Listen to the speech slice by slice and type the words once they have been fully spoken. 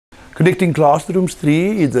Connecting Classrooms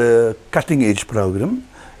 3 is a cutting-edge program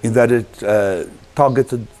in that it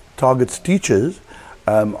targets teachers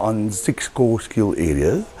on 6 core skill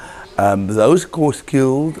areas. Those core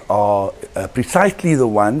skills are precisely the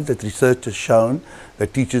ones that research has shown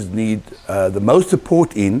that teachers need the most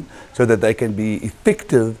support in, so that they can be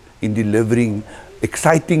effective in delivering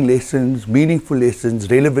exciting lessons, meaningful lessons,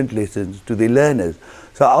 relevant lessons to their learners.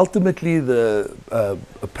 So ultimately the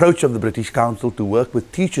approach of the British Council to work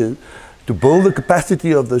with teachers, to build the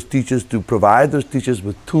capacity of those teachers, to provide those teachers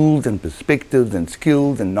with tools and perspectives and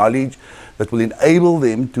skills and knowledge that will enable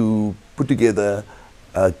them to put together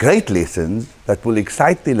great lessons that will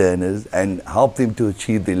excite the learners and help them to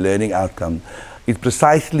achieve their learning outcomes. It's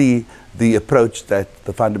precisely the approach that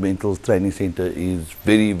the Fundamentals Training Centre is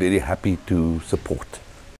very, very happy to support.